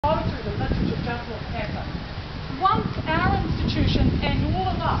will happen. Once our institutions and all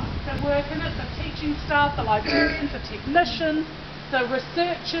of us that work in it, the teaching staff, the librarians, the technicians, the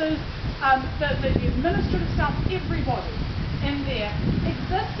researchers, the administrative staff, everybody in there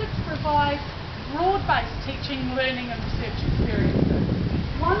existed to provide broad-based teaching, learning and research experiences.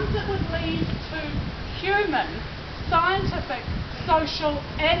 Ones that would lead to human, scientific, social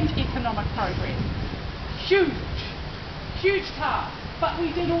and economic progress. Huge task, but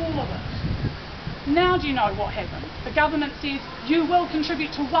we did all of it. Now do you know what happened? The government says you will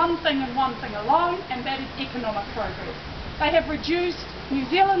contribute to one thing and one thing alone, and that is economic progress. They have reduced New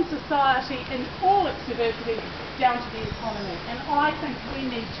Zealand society in all its diversity down to the economy, and I think we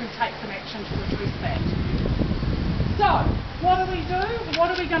need to take some action to address that. So, what do we do?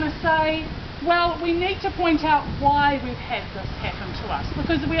 What are we going to say? Well, we need to point out why we've had this happen to us,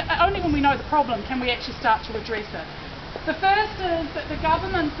 because only when we know the problem can we actually start to address it. The first is that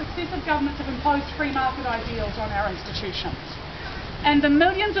successive governments have imposed free market ideals on our institutions. And the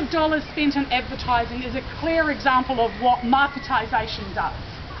millions of dollars spent in advertising is a clear example of what marketisation does.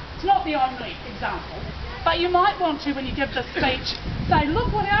 It's not the only example, but you might want to, when you give this speech, say, look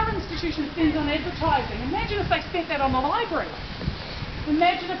what our institution spends on advertising. Imagine if they spent that on the library.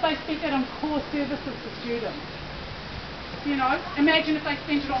 Imagine if they spent that on core services for students. You know, imagine if they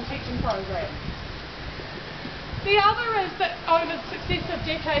spent it on teaching programs. The other is that over successive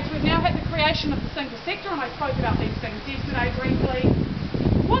decades we've now had the creation of the single sector, and I spoke about these things yesterday briefly.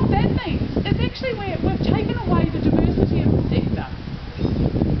 What that means is actually we've taken away the diversity of the sector,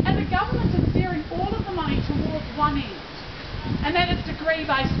 and the government is steering all of the money towards one end, and that is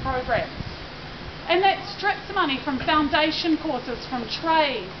degree-based programs. And that strips money from foundation courses, from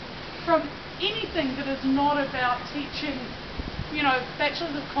trade, from anything that is not about teaching, you know,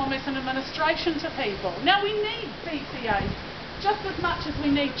 Bachelors of Commerce and Administration to people. Now we need BCAs just as much as we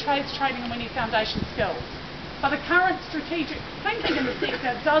need trades training and we need foundation skills. But the current strategic thinking in the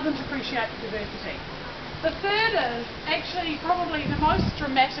sector doesn't appreciate the diversity. The third is actually probably the most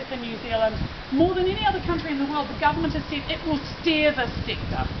dramatic in New Zealand. More than any other country in the world, the government has said it will steer this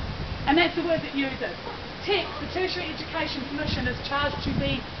sector. And that's the word it uses. TEC, the Tertiary Education Commission, is charged to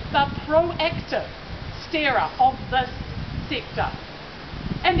be the proactive steerer of this sector.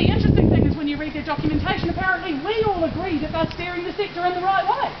 And the interesting thing is when you read their documentation, apparently we all agree that they're steering the sector in the right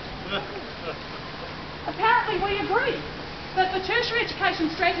way. Apparently we agree that the tertiary education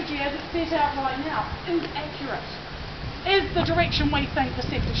strategy as it's set out right now is accurate, is the direction we think the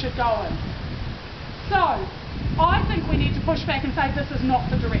sector should go in. So, I think we need to push back and say this is not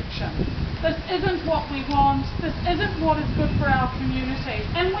the direction. This isn't what we want, this isn't what is good for our community,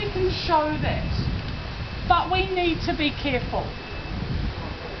 and we can show that. But we need to be careful.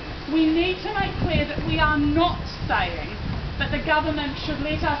 We need to make clear that we are not saying that the government should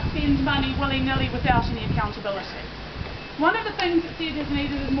let us spend money willy-nilly without any accountability. One of the things that said is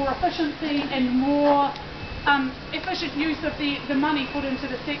needed is more efficiency and more efficient use of the money put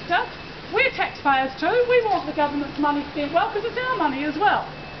into the sector. We're taxpayers too. We want the government's money spent well because it's our money as well.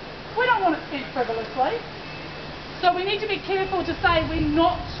 We don't want it spent frivolously. So we need to be careful to say we're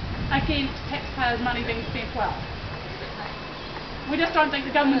not against taxpayers' money being spent well. We just don't think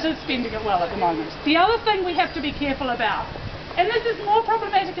the government is spending it well at the moment. The other thing we have to be careful about, and this is more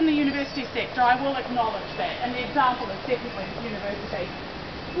problematic in the university sector, I will acknowledge that, and the example is definitely university.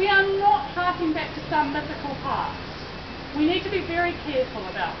 We are not harking back to some mythical past. We need to be very careful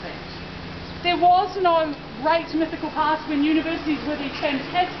about that. There was no great mythical past when universities were these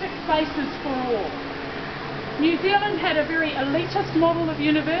fantastic spaces for all. New Zealand had a very elitist model of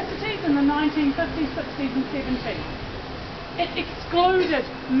universities in the 1950s, 60s and 70s. It excluded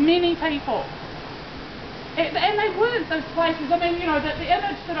many people. And they weren't those places. I mean, you know, the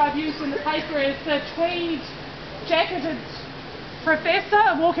image that I've used in the paper is the tweed-jacketed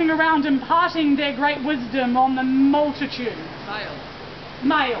professor walking around imparting their great wisdom on the multitude.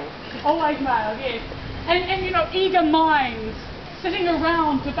 Male. Always male, yes. And you know, eager minds sitting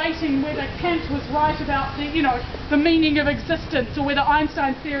around debating whether Kant was right about the, you know, the meaning of existence, or whether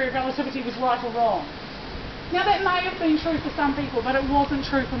Einstein's theory of relativity was right or wrong. Now that may have been true for some people, but it wasn't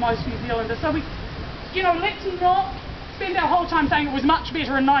true for most New Zealanders. So we, you know, let's not spend our whole time saying it was much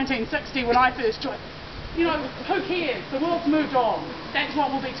better in 1960 when I first joined. You know, who cares? The world's moved on. That's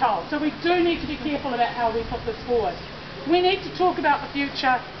what we'll be told. So we do need to be careful about how we put this forward. We need to talk about the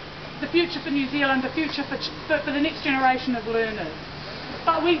future for New Zealand, the future for the next generation of learners.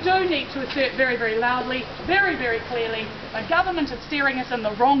 But we do need to assert very, very loudly, very, very clearly, the government is steering us in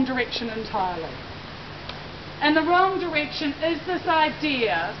the wrong direction entirely. And the wrong direction is this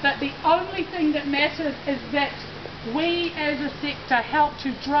idea that the only thing that matters is that we as a sector help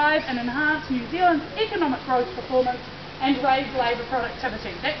to drive and enhance New Zealand's economic growth performance and raise labour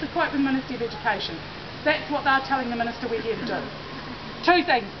productivity. That's a quote from the Ministry of Education. That's what they're telling the Minister we're here to do. Two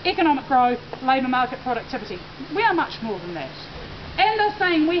things: economic growth, labour market productivity. We are much more than that. And they're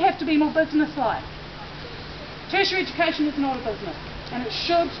saying we have to be more business-like. Tertiary education is not a business, and it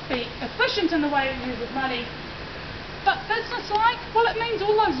should be efficient in the way it uses money. But business-like, well, it means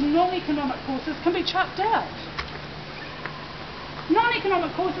all those non-economic courses can be chucked out.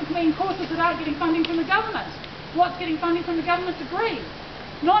 Non-economic courses mean courses that aren't getting funding from the government. What's getting funding from the government? Degree.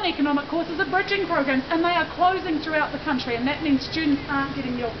 Non-economic courses are bridging programs, and they are closing throughout the country, and that means students aren't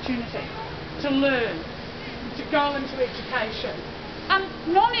getting the opportunity to learn, to go into education.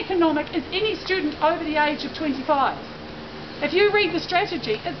 Non-economic is any student over the age of 25. If you read the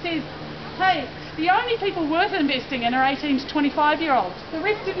strategy, it says, hey, the only people worth investing in are 18 to 25-year-olds. The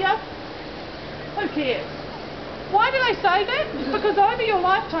rest of you, who cares? Why do they say that? Because over your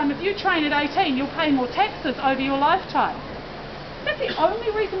lifetime, if you train at 18, you'll pay more taxes over your lifetime. That's the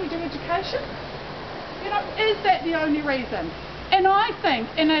only reason we do education? You know, is that the only reason? And I think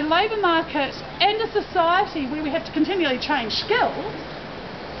in a labour market and a society where we have to continually change skills,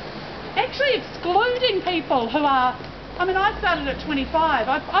 actually excluding people who are, I mean, I started at 25.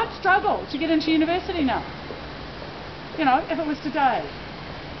 I'd struggle to get into university now, you know, if it was today.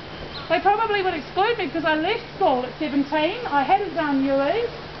 They probably would exclude me because I left school at 17. I hadn't done UE.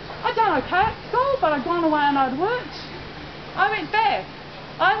 I'd done okay at school, but I'd gone away and I'd worked. I went back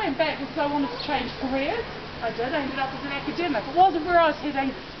because I wanted to change careers. I did. I ended up as an academic. It wasn't where I was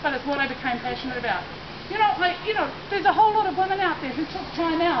heading, but it's what I became passionate about. You know, there's a whole lot of women out there who took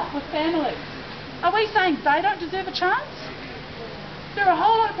time out with families. Are we saying they don't deserve a chance? There are a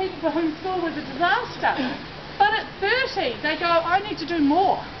whole lot of people for whom school was a disaster. But at 30, they go, I need to do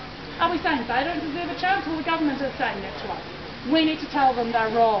more. Are we saying they don't deserve a chance? Well, the government is saying that to us. We need to tell them they're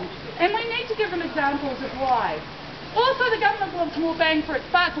wrong. And we need to give them examples of why. Also, the government wants more bang for its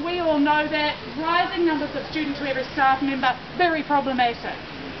buck. We all know that. Rising numbers of students to every staff member, very problematic.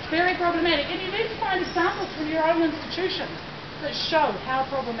 Very problematic. And you need to find examples from your own institutions that show how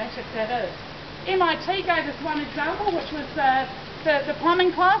problematic that is. MIT gave us one example, which was the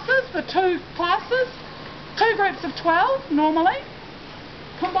plumbing classes, the two classes, two groups of 12 normally,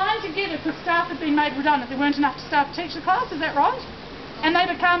 combined together because staff had been made redundant. There weren't enough staff to teach the class, is that right? And they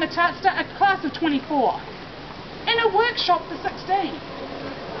became a class of 24. In a workshop for 16.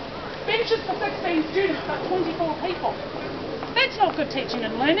 Benches for 16 students, but 24 people. That's not good teaching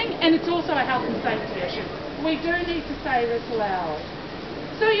and learning, and it's also a health and safety issue. We do need to say this loud.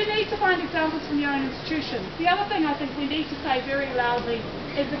 So you need to find examples from your own institutions. The other thing I think we need to say very loudly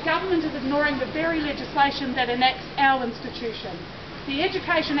is the government is ignoring the very legislation that enacts our institution. The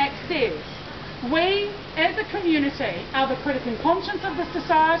Education Act says we, as a community, are the critical conscience of the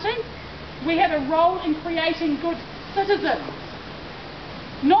society. We have a role in creating good citizens.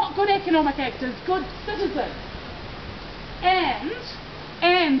 Not good economic actors, good citizens.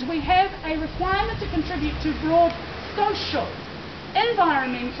 And we have a requirement to contribute to broad social,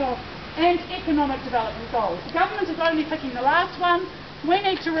 environmental and economic development goals. The government is only picking the last one. We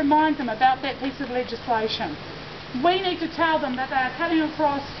need to remind them about that piece of legislation. We need to tell them that they are cutting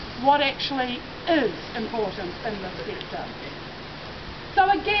across what actually is important in this sector. So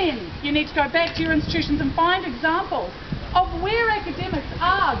again, you need to go back to your institutions and find examples of where academics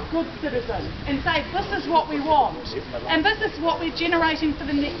are good citizens and say this is what we want and this is what we're generating for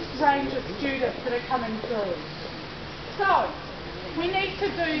the next range of students that are coming through. So we need to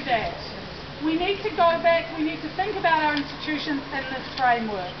do that. We need to go back, we need to think about our institutions in this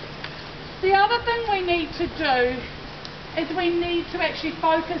framework. The other thing we need to do is we need to actually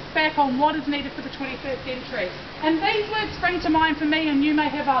focus back on what is needed for the 21st century. And these words spring to mind for me, and you may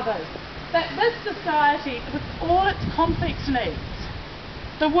have others. That this society, with all its complex needs,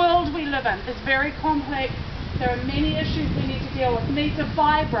 the world we live in is very complex. There are many issues we need to deal with. Needs a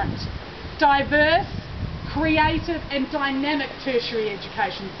vibrant, diverse, creative and dynamic tertiary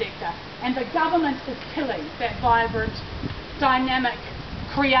education sector. And the government is killing that vibrant, dynamic,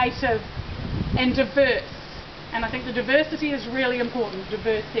 creative and diverse. And I think the diversity is really important,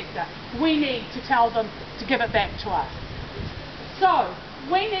 diverse sector. We need to tell them to give it back to us. So,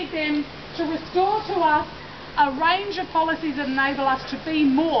 we need them to restore to us a range of policies that enable us to be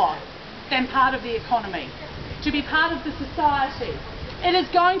more than part of the economy, to be part of the society. It is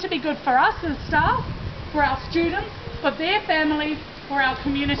going to be good for us as staff, for our students, for their families, for our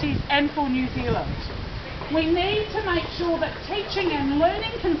communities and for New Zealand. We need to make sure that teaching and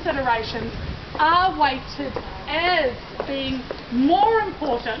learning considerations are weighted as being more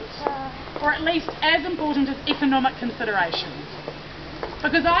important, or at least as important as economic considerations.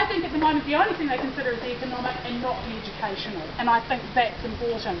 Because I think at the moment the only thing they consider is the economic and not the educational, and I think that's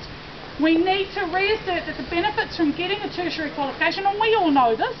important. We need to reassert that the benefits from getting a tertiary qualification, and we all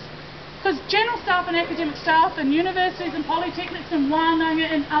know this, because general staff and academic staff and universities and polytechnics and Wānanga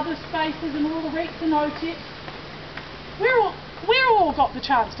and other spaces and all the REITs and OTECs, we're all got the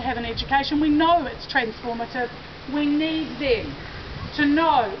chance to have an education. We know it's transformative. We need them to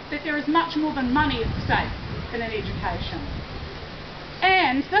know that there is much more than money at stake in an education.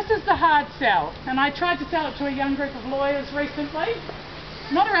 And this is the hard sell, and I tried to sell it to a young group of lawyers recently,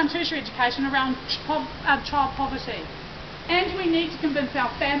 not around tertiary education, around child poverty. And we need to convince our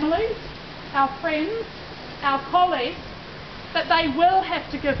families, our friends, our colleagues that they will have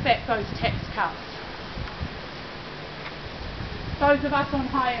to give back those tax cuts. Those of us on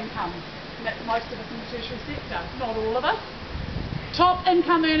high income, and that's most of us in the tertiary sector, not all of us. Top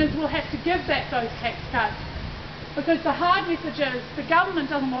income earners will have to give back those tax cuts, because the hard message is the government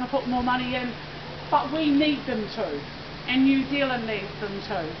doesn't want to put more money in, but we need them to, and New Zealand needs them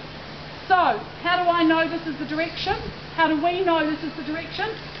to. So, how do I know this is the direction? How do we know this is the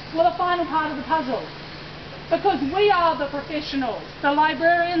direction? Well, the final part of the puzzle. Because we are the professionals, the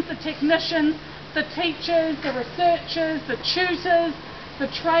librarians, the technicians, the teachers, the researchers, the tutors, the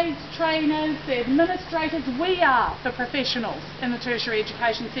trades trainers, the administrators. We are the professionals in the tertiary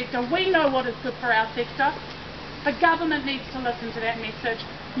education sector. We know what is good for our sector. The government needs to listen to that message.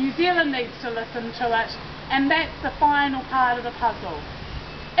 New Zealand needs to listen to it. And that's the final part of the puzzle.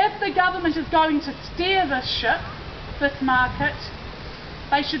 If the government is going to steer this ship, this market,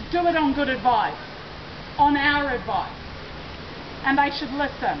 they should do it on good advice, on our advice. And they should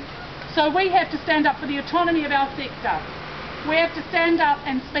listen. So we have to stand up for the autonomy of our sector. We have to stand up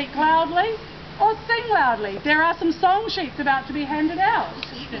and speak loudly or sing loudly. There are some song sheets about to be handed out.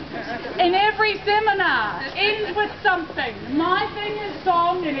 In every seminar, end with something. My thing is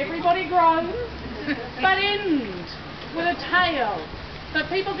song and everybody groans, but end with a tale that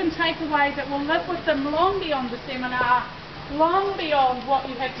people can take away that will live with them long beyond the seminar, long beyond what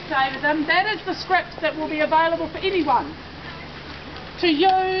you have to say to them. That is the script that will be available for anyone to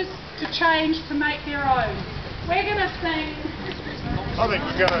use, to change, to make their own. We're going to sing. I think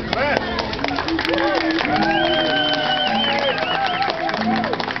we're going to clap. We're going to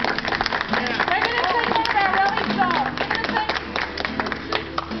sing one of our rally songs. We're going to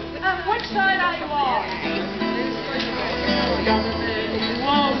sing Which Side Are You On?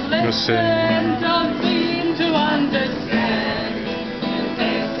 Won't listen, don't seem to understand.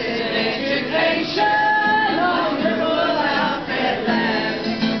 Invested education on liberal outfit land.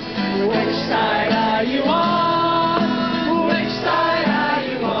 Which side are you on? Which side are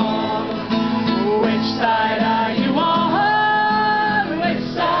you on? Which side are you on? Which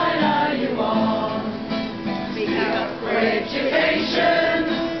side are you on? Speak up for education,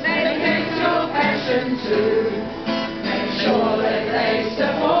 make it your passion too. Make sure that they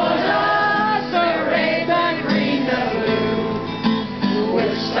support us, the red, the green, the blue.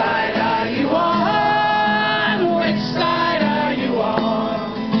 Which side are you on? Which side are you on?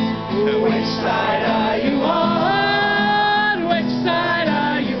 Which side are you on? Which side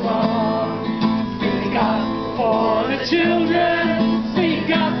are you on? Speak up for the children, speak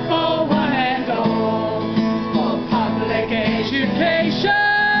up for one and all. For public education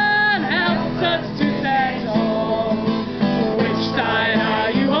helps us to stand tall. Which side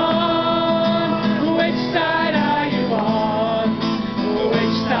are you on? Which side are you on?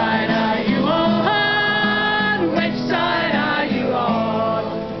 Which side are you on? Which side are you on?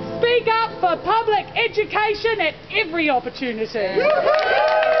 Speak up for public education at every opportunity.